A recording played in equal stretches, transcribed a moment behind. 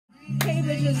Hey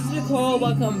bitches, it's Nicole.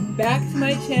 Welcome back to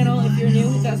my channel. If you're new,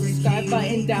 hit that subscribe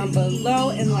button down below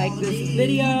and like this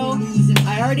video.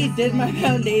 I already did my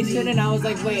foundation and I was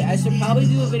like, wait, I should probably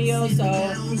do a video, so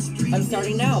I'm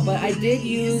starting now. But I did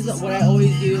use what I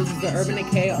always use, the Urban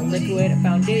Decay Liquid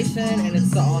Foundation, and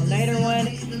it's the all-nighter one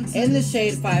in the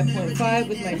shade 5.5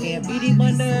 with my damn beauty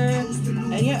blender.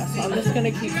 And yeah, so I'm just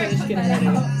gonna keep getting ready.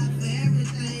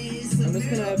 I'm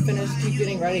just gonna keep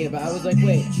getting ready, but I was like,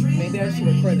 wait, maybe I should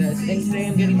record this. And today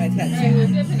I'm getting my tattoo.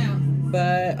 I'm dipping out.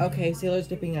 But, okay, Sailor's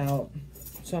dipping out.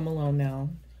 So I'm alone now.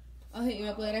 I'll hit you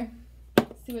up later.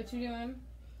 See what you're doing.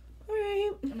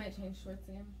 Alright. I might change shorts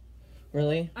again.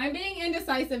 Really? I'm being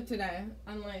indecisive today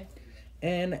on life.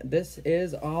 And this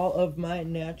is all of my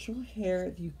natural hair,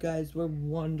 if you guys were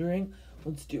wondering.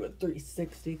 Let's do a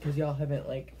 360, because y'all haven't,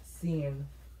 like, seen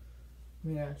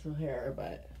my natural hair,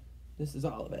 but this is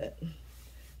all of it.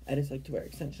 I just like to wear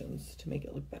extensions to make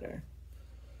it look better.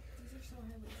 These are so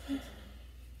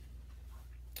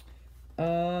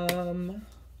heavy.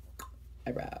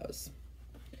 Eyebrows.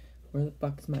 Where the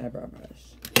fuck's my eyebrow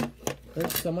brush?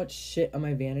 There's so much shit on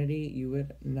my vanity, you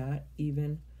would not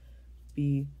even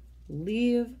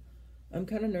believe. I'm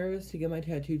kind of nervous to get my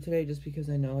tattoo today just because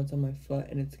I know it's on my foot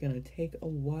and it's gonna take a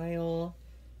while.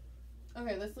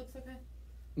 Okay, this looks okay.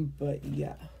 But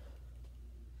yeah.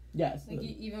 Yes. Like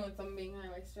even with them being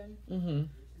high-waisted? Mm-hmm.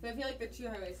 So I feel like they're too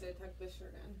high-waisted. Tuck this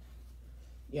shirt in.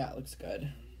 Yeah, it looks good.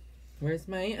 Where's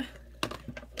my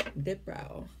dip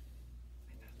brow?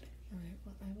 Alright,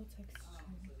 well I will text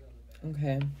you.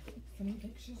 Okay. Send me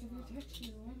pictures of your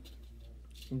tattoo.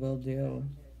 Will do.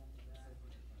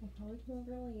 I'll probably come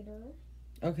over later.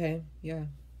 Okay, yeah.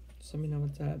 Just let me know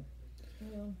what's up. I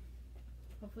will.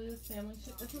 Hopefully this family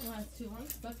shit doesn't last too long,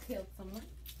 so I've killed someone.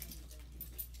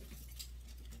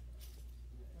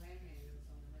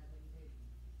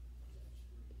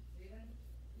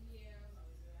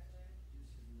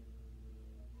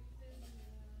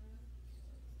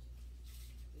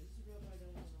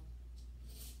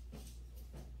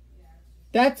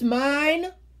 That's mine?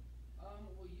 Well,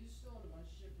 you stole a bunch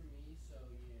of shit from me, so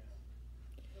yeah.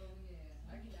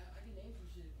 I can name some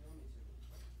shit if you want me to.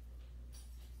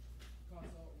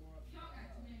 Cost a lot more up.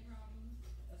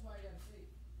 That's why I gotta see.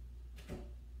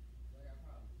 I got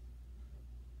problems.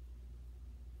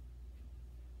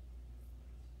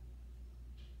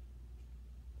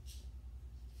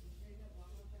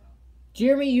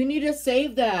 Jeremy, you need to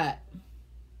save that.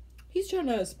 He's trying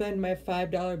to spend my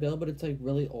 $5 bill, but it's like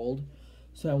really old.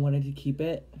 So I wanted to keep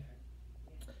it.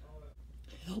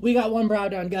 We got one brow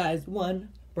done, guys. One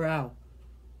brow.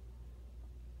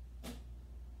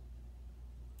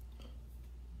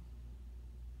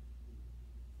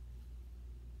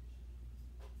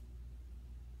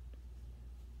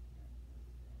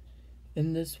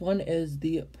 And this one is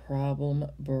the problem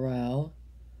brow.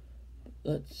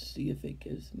 Let's see if it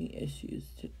gives me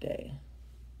issues today.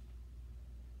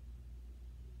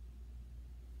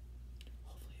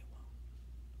 Hopefully it won't.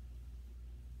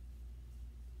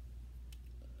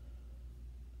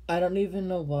 I don't even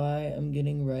know why I'm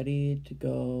getting ready to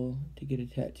go to get a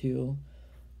tattoo,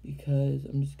 because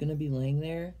I'm just gonna be laying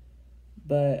there,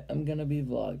 but I'm gonna be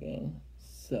vlogging,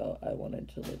 so I wanted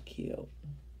to look cute.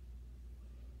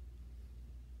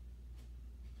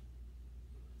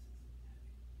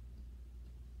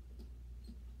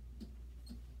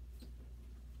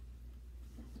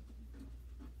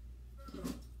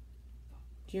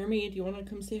 Jeremy, do you want to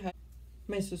come say hi?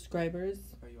 My subscribers.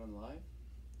 Are you on live?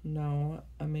 No,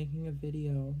 I'm making a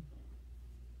video.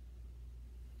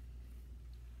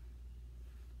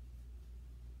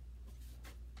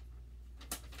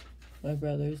 My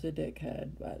brother's a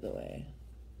dickhead, by the way.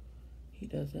 He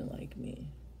doesn't like me.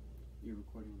 You're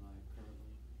recording live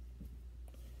currently.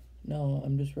 No,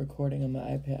 I'm just recording on my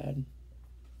iPad.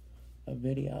 A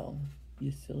video.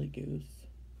 You silly goose.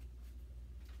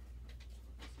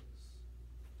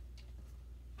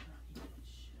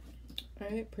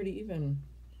 Alright, pretty even.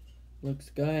 Looks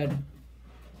good.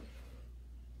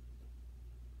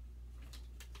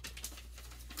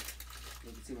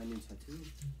 You can see my new tattoo.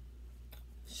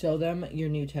 Show them your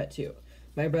new tattoo.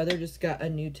 My brother just got a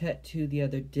new tattoo the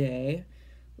other day.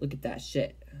 Look at that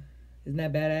shit. Isn't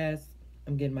that badass?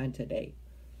 I'm getting mine today.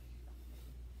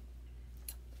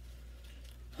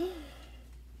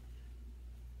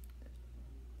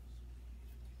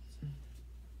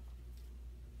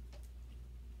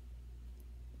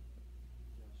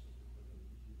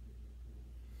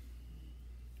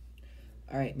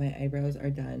 Alright, my eyebrows are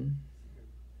done.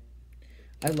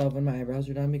 I love when my eyebrows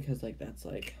are done because, like, that's,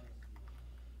 like,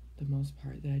 the most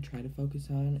part that I try to focus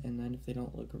on. And then if they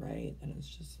don't look right, then it's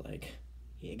just, like,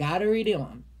 you gotta redo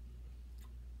them.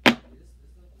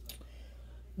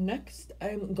 Next,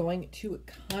 I'm going to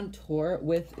contour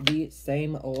with the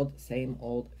same old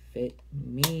Fit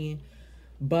Me.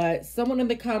 But someone in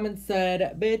the comments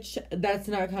said, bitch, that's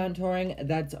not contouring,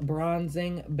 that's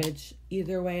bronzing. Bitch,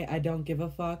 either way, I don't give a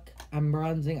fuck. I'm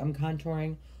bronzing, I'm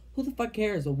contouring. Who the fuck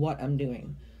cares what I'm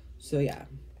doing? So yeah,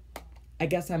 I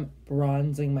guess I'm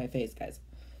bronzing my face, guys.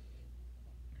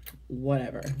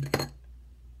 Whatever.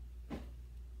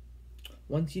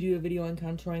 Once you do a video on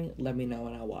contouring, let me know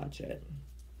and I'll watch it.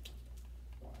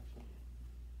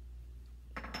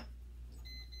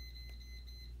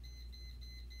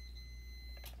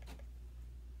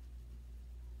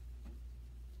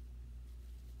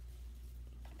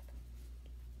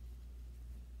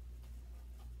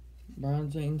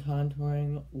 Bronzing,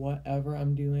 contouring, whatever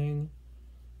I'm doing,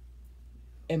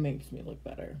 it makes me look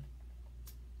better.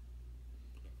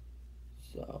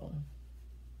 So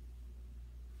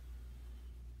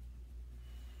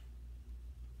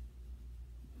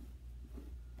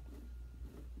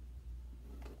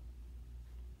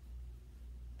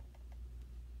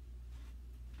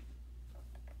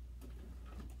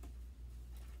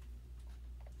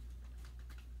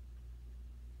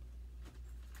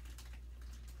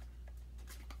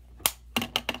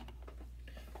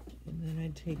and then I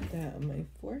take that on my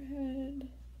forehead,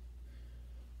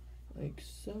 like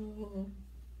so.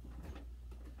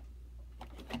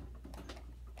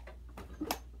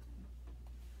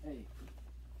 Hey.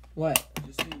 What?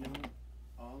 Just so you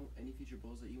know, any future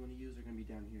bowls that you want to use are going to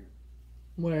be down here.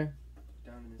 Where?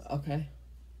 Down in this. Okay.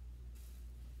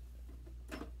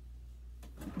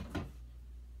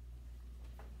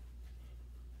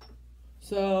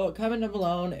 So, comment down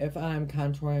below if I'm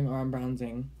contouring or I'm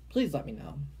bronzing. Please let me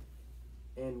know.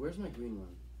 And where's my green one?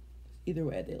 Either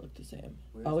way, they look the same.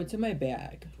 Where's Oh, it's in my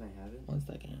bag. Can I have it? 1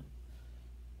 second.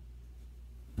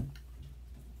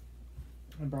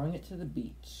 I brought it to the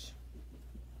beach.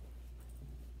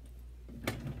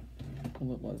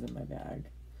 Well, it was in my bag.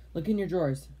 Look in your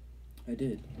drawers. I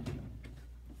did.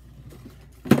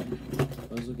 I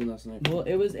was looking last night. Well,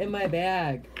 it was in my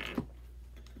bag.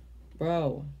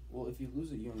 Bro. Well, if you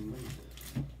lose it, you only lose it.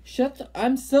 Shut the...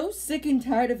 I'm so sick and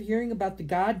tired of hearing about the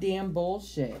goddamn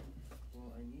bullshit.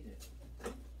 Well, I need it.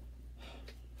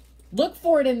 Look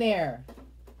for it in there.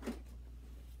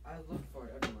 I looked for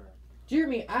it everywhere.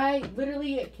 Jeremy, I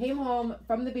literally came home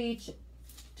from the beach,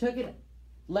 took it,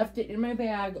 left it in my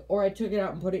bag, or I took it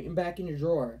out and put it back in your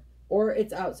drawer. Or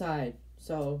it's outside.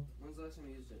 So... When's the last time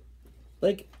you used it?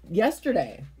 Like,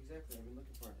 yesterday. Exactly. I've been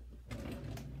looking for it.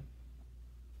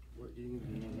 What, do you think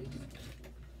it'd be any of these?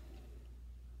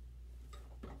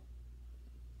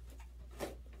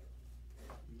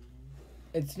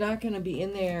 It's not going to be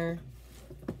in there.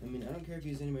 I mean, I don't care if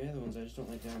you use any of my other ones. I just don't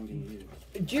like that one being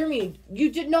used. Jeremy,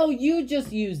 you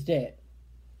just used it.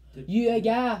 You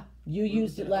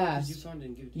used it last. You found it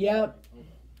and give it to me. Yep. Oh.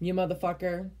 You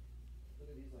motherfucker. Look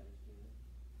at these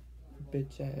lighters,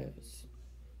 too. Bitch ass.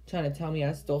 Trying to tell me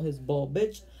I stole his bowl.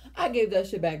 Bitch, I gave that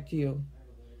shit back to you.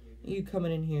 You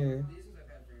coming in here These ones I've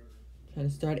had forever. trying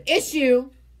to start an issue.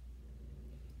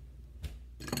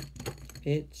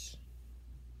 Bitch.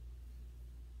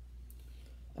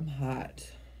 I'm hot.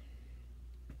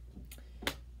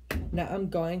 Now I'm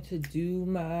going to do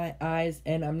my eyes,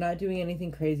 and I'm not doing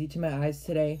anything crazy to my eyes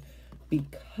today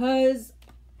because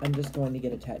I'm just going to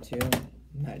get a tattoo.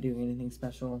 I'm not doing anything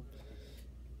special.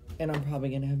 And I'm probably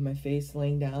going to have my face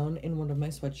laying down in one of my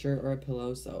sweatshirt or a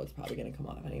pillow, so it's probably going to come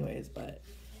off anyways, but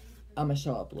I'm going to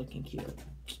show up looking cute.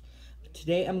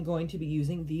 Today I'm going to be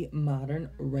using the Modern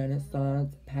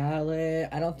Renaissance palette.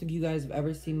 I don't think you guys have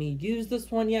ever seen me use this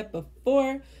one yet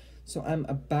before, so I'm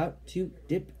about to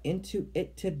dip into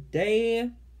it today.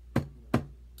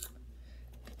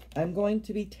 I'm going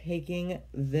to be taking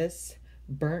this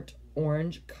burnt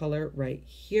orange color right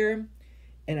here,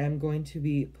 and I'm going to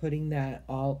be putting that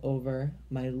all over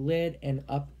my lid and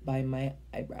up by my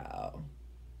eyebrow.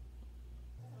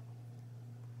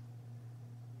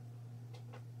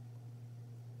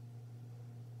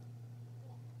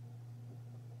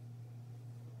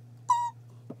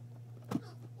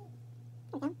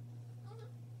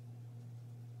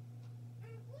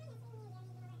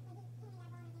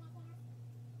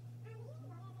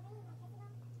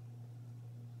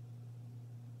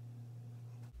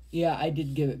 Yeah, I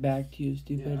did give it back to you,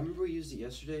 stupid. Yeah, I remember we used it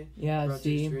yesterday. Yeah, brought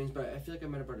see? to experience, but I feel like I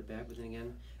might have brought it back, but then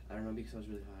again, I don't know because I was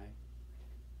really high.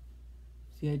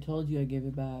 See, I told you I gave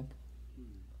it back. Yeah,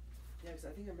 because I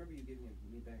think I remember you giving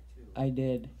me back too. I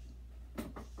did. I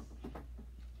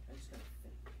just gotta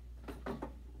think.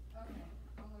 Okay,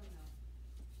 I'll let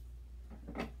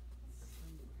you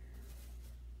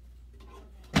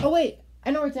know. Oh, wait.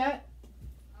 I know where it's at.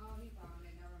 Oh, he found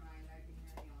it. Never mind. I can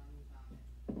hear you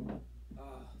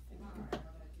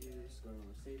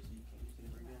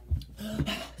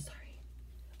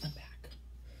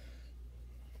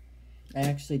I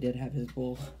actually did have his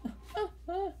bowl.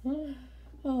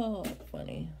 Oh, that's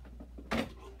funny.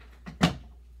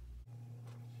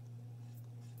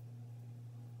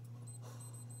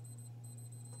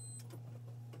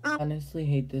 I honestly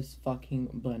hate this fucking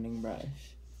blending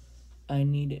brush. I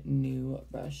need new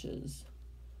brushes.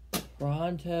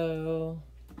 Pronto.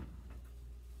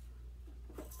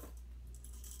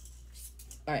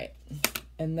 Alright.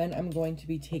 And then I'm going to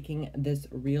be taking this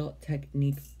Real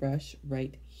Technique brush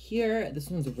right here. This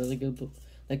one's a really good,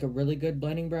 like a really good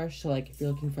blending brush. So like if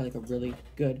you're looking for like a really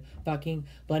good fucking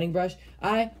blending brush,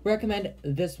 I recommend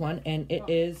this one. And it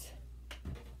is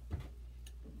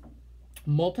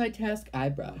Multitask Eye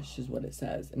Brush is what it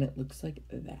says. And it looks like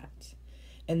that.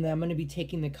 And then I'm going to be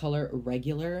taking the color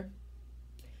Regular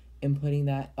and putting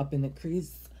that up in the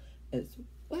crease as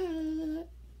well.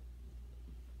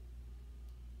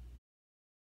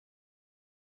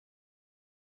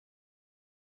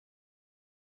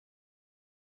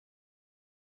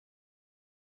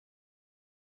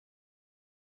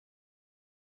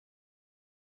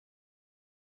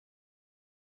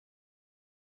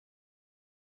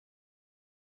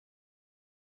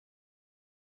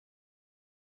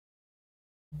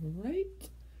 Right,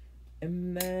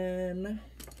 and then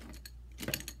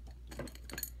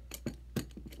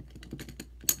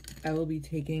I will be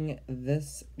taking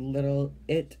this little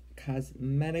It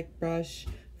Cosmetic brush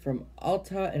from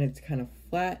Ulta, and it's kind of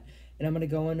flat, and I'm going to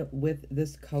go in with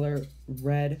this color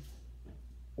Red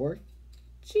Orchid.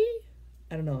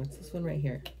 I don't know, it's this one right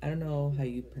here. I don't know how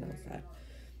you pronounce that.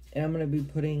 And I'm going to be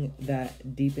putting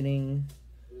that deepening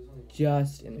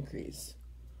just in the crease.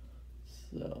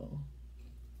 So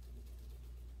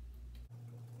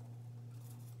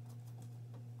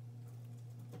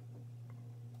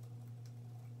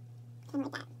kind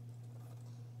of like that.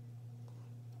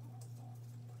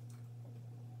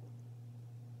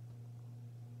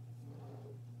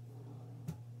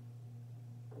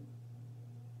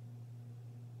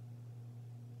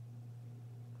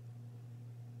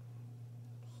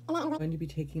 I'm going to be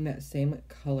taking that same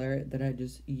color that I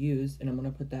just used, and I'm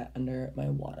going to put that under my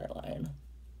waterline.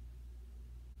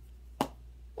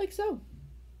 Like so.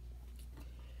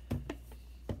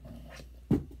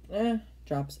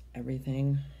 Drops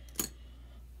everything.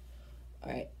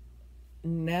 Alright.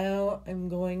 Now I'm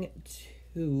going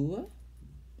to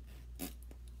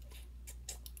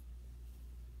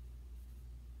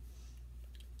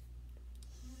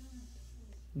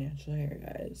natural hair,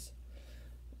 guys.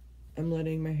 I'm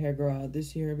letting my hair grow out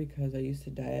this year because I used to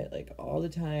dye it like all the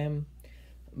time,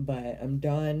 but I'm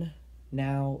done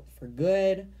now for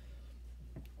good.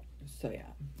 So yeah.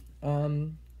 What was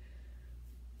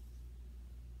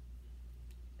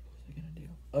I gonna do?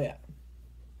 Oh yeah.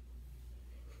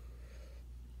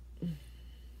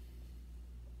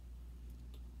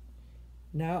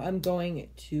 Now I'm going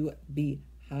to be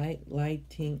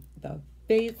highlighting the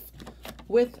face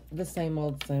with the same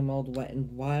old Wet n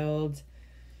Wild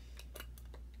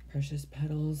Precious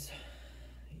Petals.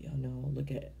 Y'all know, look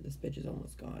at this bitch is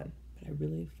almost gone, but I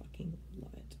really fucking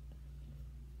love it.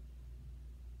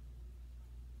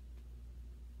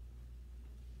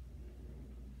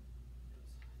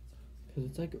 Because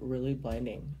it's like really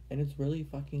blinding and it's really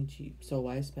fucking cheap. So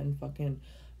why spend fucking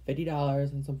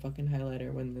 $50 on some fucking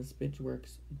highlighter when this bitch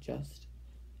works just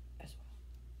as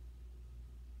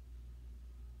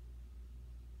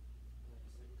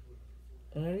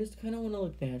well. And I just kind of want to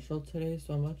look natural today,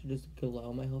 so I'm about to just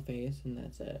glow my whole face, and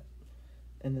that's it.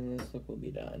 And then this look will be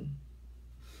done.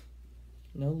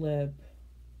 No lip.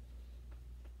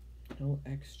 No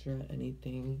extra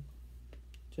anything.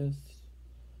 Just...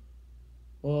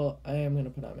 Well, I am going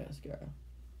to put on mascara.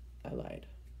 I lied.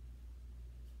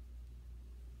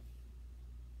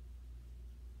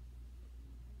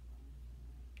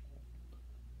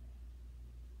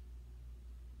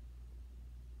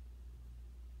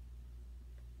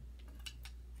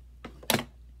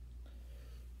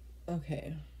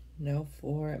 Okay, now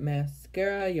for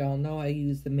mascara. Y'all know I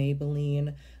use the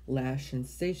Maybelline Lash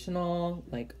Sensational,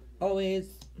 like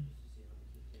always.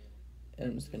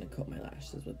 And I'm just gonna coat my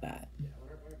lashes with that. Yeah,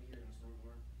 whatever you're gonna store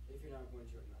more. If you're not going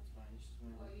to, that's fine. It's just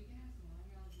whenever. You can have some more.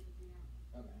 I'll do it for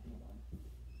now. Okay, hold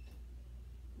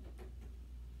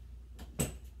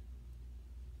on.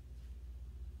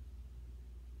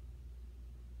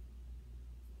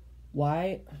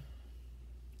 Why?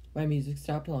 My music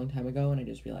stopped a long time ago, and I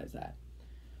just realized that.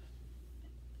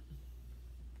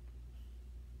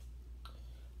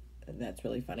 And that's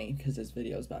really funny because this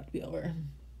video is about to be over.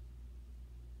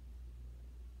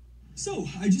 So,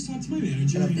 I just talked to my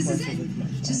manager. This is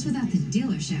it. Just without the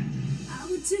dealership. I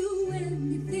would do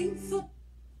anything for...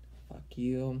 Fuck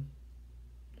you.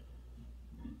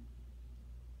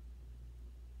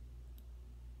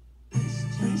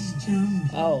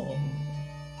 Oh.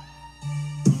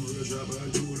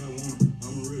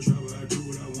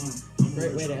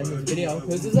 Great way to end this video,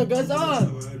 because this is a good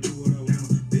song.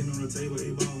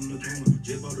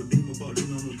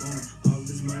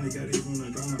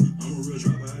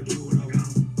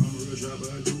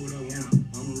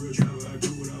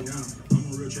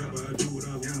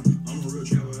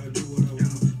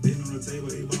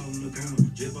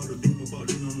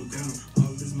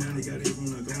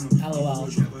 LOL.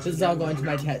 This is all going to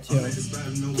my tattoo.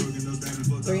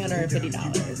 $350.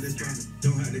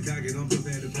 Don't have to cock it, I'm put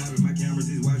at the private. My cameras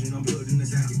is watching, I'm plugged in the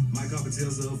socket. My carpet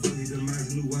tells her, fuck it, the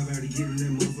minds new wife out to get in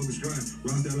that motherfucker's pride.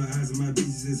 Rock dollar eyes and my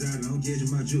pieces inside. I'm catching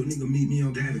my joke, nigga, meet me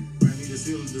on Gavin. Grab me the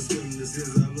silver, the skeleton, the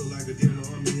scissors. I look like a dealer,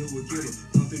 I'm in here with killer.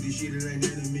 Come through this shit, it ain't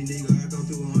nothing to me, nigga. I thought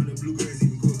through 100 bluegrass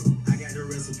even quicker. I got the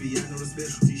recipe, I know the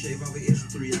specialty. Shave off an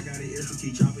extra 3, I got an extra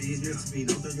key. Chopper is next to me,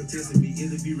 don't think you're testing me.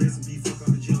 Interview recipe, fuck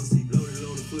all the jealousy.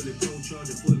 Loaded, fully, pro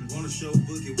charger, fully. Wanna show,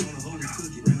 book it, wanna hold it,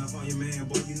 cook it. Ran off on your man,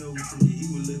 boy, you know we crooked. He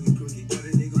was looking crooked, boy,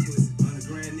 that nigga pussy. 100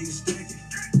 grand, nigga stacking.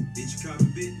 Bitch, you call me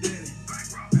Big Daddy.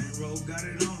 Bank roll, got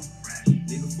it on.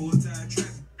 Nigga full-time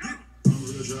trapping. I'm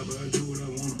a real trapper, I do what I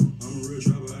want. I'm a real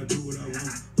trapper, I do what I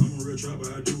want. I'm a real trapper,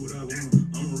 I do what I want.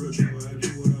 I'm a real trapper, I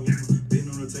do what I want. Been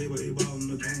on the table, they ball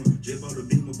in the corner. Jet bought the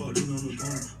beam, bought it on the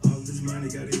corner. All this money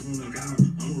got it from the corner.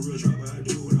 I'm a real trapper, I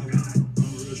do what I want.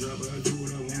 I'm a real trapper, I do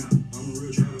what I want. I'm a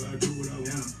real trapper, I do what I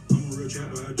want. I'm a real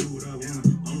trapper, I do what I want.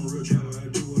 I'm a real trapper, I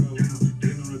do what I want.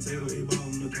 Been on the table, they ball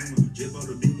in the corner. Jet bought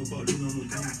the beam, bought it on the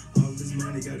corner. All this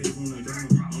money got it from the corner.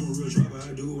 I'm a real trapper,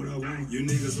 I do what I want. You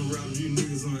niggas some rappers, you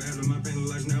niggas on after my paint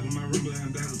like snapper, my rim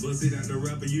line backers. Bust it out the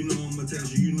rapper, you know I'm a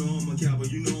tasher, you know I'm a capper,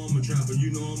 you know I'm a trapper,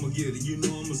 you know I'm a getter, you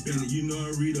know I'm a spinner, you know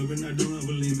I read up and I don't have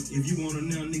a limit. If you want to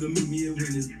now, nigga, meet me at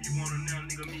Wendy's. If you want to now,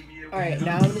 nigga, meet me at Alright,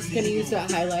 now I'm just gonna use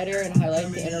that highlighter and highlight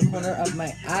the inner corner of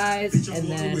my eyes, and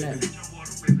then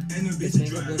this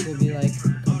makeup look will be like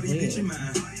complete.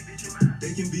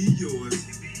 They can be yours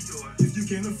if you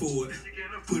can't afford.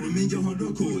 Put them in your Honda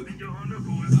Accord. I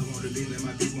want the beat, let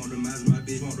my bitch want the miles, my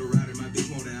bitch want the rider, my bitch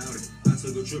want the Audi. I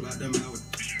took a trip out the mountain,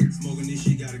 smoking this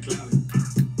shit, got it clouded.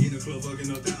 In the club,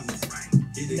 fucking up thousands.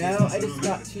 Now I just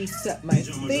got to set my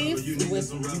face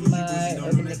with my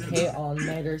Urban Decay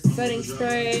All-Nighter Setting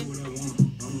Spray.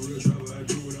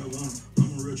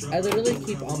 I literally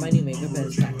keep all my new makeup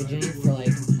as packaging for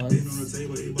like months.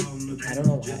 I don't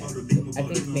know why. I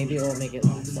think maybe it will make it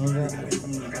last longer. I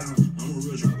don't know.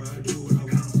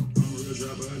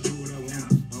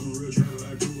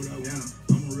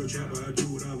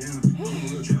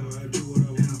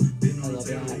 I love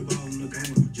that.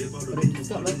 But I just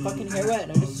got my fucking hair wet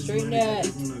and I just straightened it.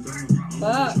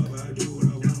 Fuck.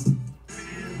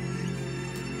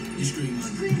 You scream.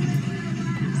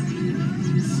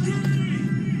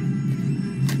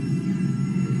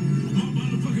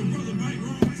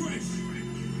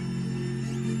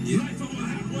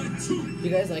 You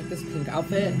guys like this pink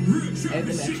outfit? I have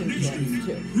the matching pants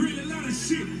too.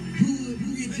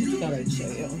 Just thought I'd show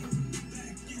you.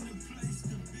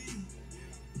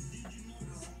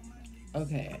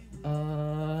 Okay,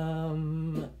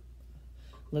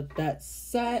 let that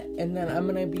set, and then I'm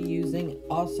gonna be using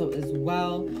also as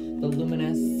well the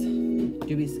Luminous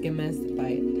Dewy Skin Mist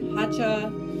by Tattoe,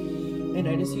 and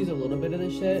I just use a little bit of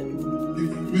this shit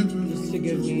just to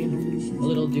give me a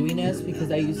little dewiness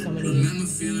because I use so many.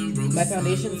 My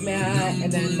foundation's matte,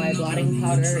 and then my blotting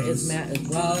powder is matte as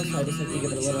well, so I just have to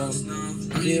give it a little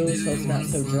dew so it's not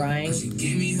so drying.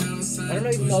 I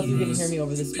don't even know if you can hear me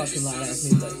over this fucking loud ass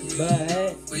music,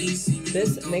 but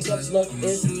this makeup look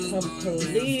is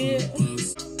complete.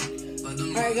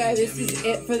 Alright guys, this is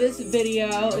it for this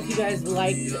video. If you guys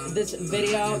liked this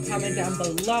video, comment down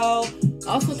below.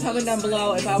 Also comment down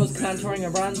below if I was contouring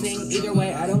or bronzing. Either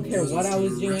way, I don't care what I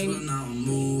was doing.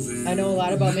 I know a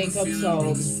lot about makeup,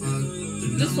 so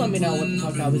just let me know what the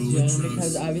fuck I was doing,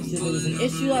 because obviously there was an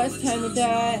issue last time with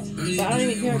that, but I don't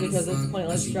even care because it's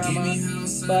pointless drama.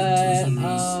 But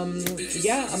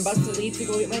yeah, I'm about to leave to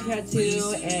go get my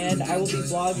tattoo, and I will be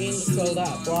vlogging, so that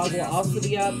vlog will also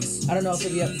be up. I don't know if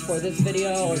it'll be up for this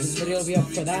video or this video will be up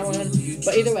for that one,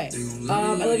 but either way,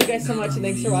 I love you guys so much and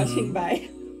thanks for watching. Bye.